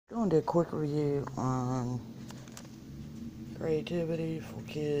Going to do a quick review on Creativity for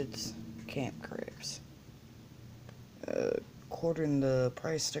Kids Camp Crafts. According to the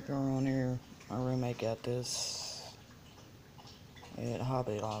price sticker on here, my roommate got this at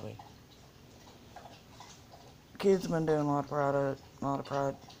Hobby Lobby. Kids have been doing a lot of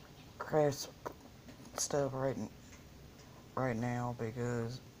crafts stuff right now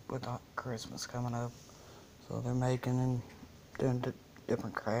because with Christmas coming up, so they're making and doing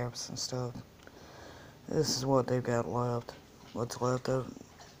different crafts and stuff. This is what they've got left. What's left of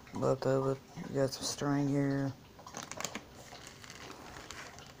it. You got some string here.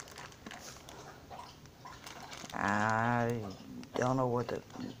 I don't know what that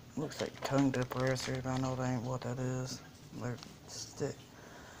looks like. Tongue depressors. I know that ain't what that is. They're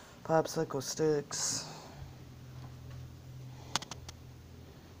popsicle sticks.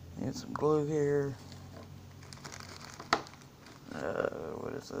 And some glue here.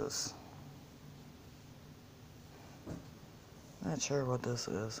 What is this? Not sure what this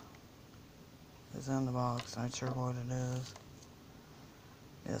is. It's in the box. Not sure what it is.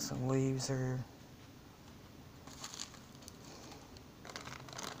 Got some leaves here.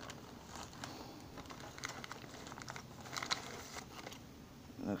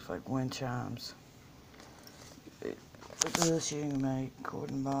 Looks like wind chimes. With this, you can make,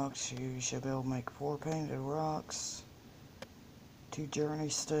 according to the box, you should be able to make 4 painted rocks, 2 journey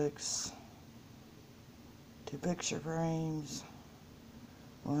sticks, 2 picture frames,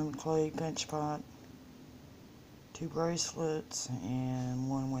 1 clay pinch pot, 2 bracelets, and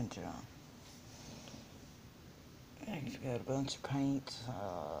 1 wind chime. It's got a bunch of paints.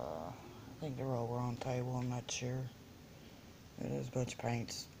 I think they're all on the table, I'm not sure. There's a bunch of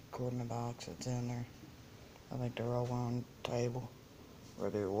paints, according to the box that's in there. I think they're all on the table where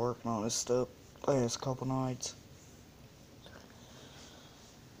they were working on this stuff last couple nights.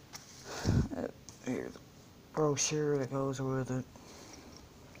 Here's a brochure that goes with it.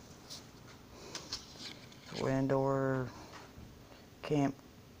 So indoor camp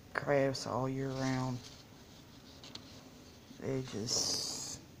crafts all year round.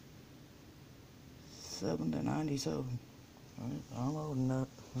 Ages 7 to 97. I'm old enough.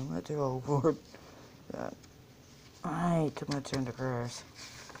 I'm not too old for it. I ain't too much into crafts.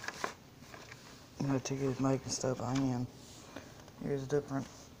 I'm not too good at making stuff. I am. Here's different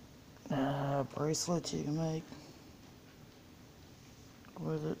bracelets you can make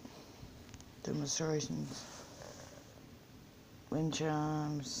with it. Demonstrations. Wind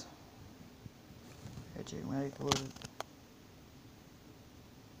chimes that you can make with it.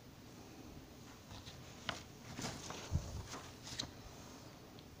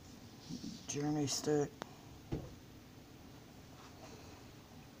 Journey stick.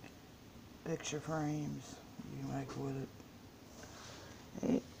 Picture frames you can make with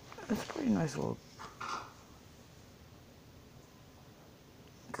it. It's a pretty nice little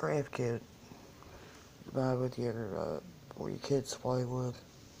craft kit to buy with your for your kids to play with.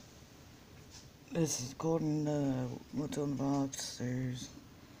 This is according to what's on the box. There's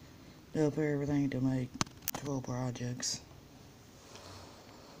up everything to make 12 projects.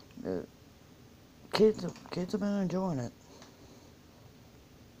 The kids have been enjoying it.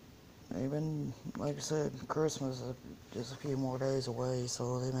 They've been, like I said, Christmas is just a few more days away,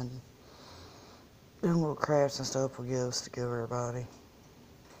 so they've been doing little crafts and stuff for gifts to give everybody.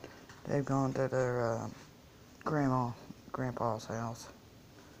 They've gone to their grandpa's house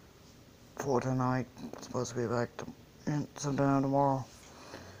for tonight. Supposed to be back sometime tomorrow.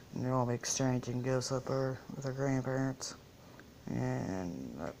 And they're all exchanging gifts up there with their grandparents.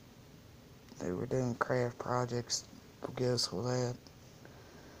 And they were doing craft projects for gifts with that.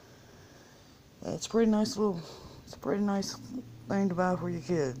 It's a pretty nice thing to buy for your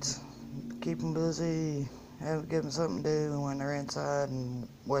kids. Keep them busy, give them something to do when they're inside and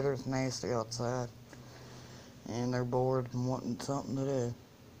weather's nasty outside. And they're bored and wanting something to do.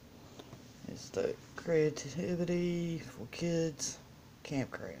 It's the Creativity for Kids Camp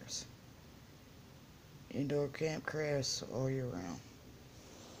Crafts. Indoor camp crafts all year round.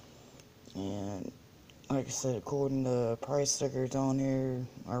 And like I said, according to the price stickers on here,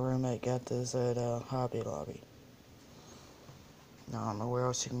 my roommate got this at Hobby Lobby. I don't know where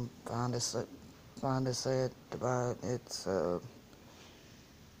else you can find this at to buy it. It's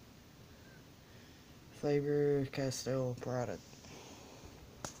Faber-Castell product.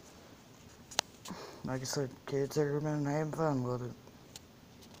 Like I said, kids have been having fun with it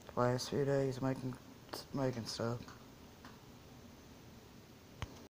the last few days making stuff.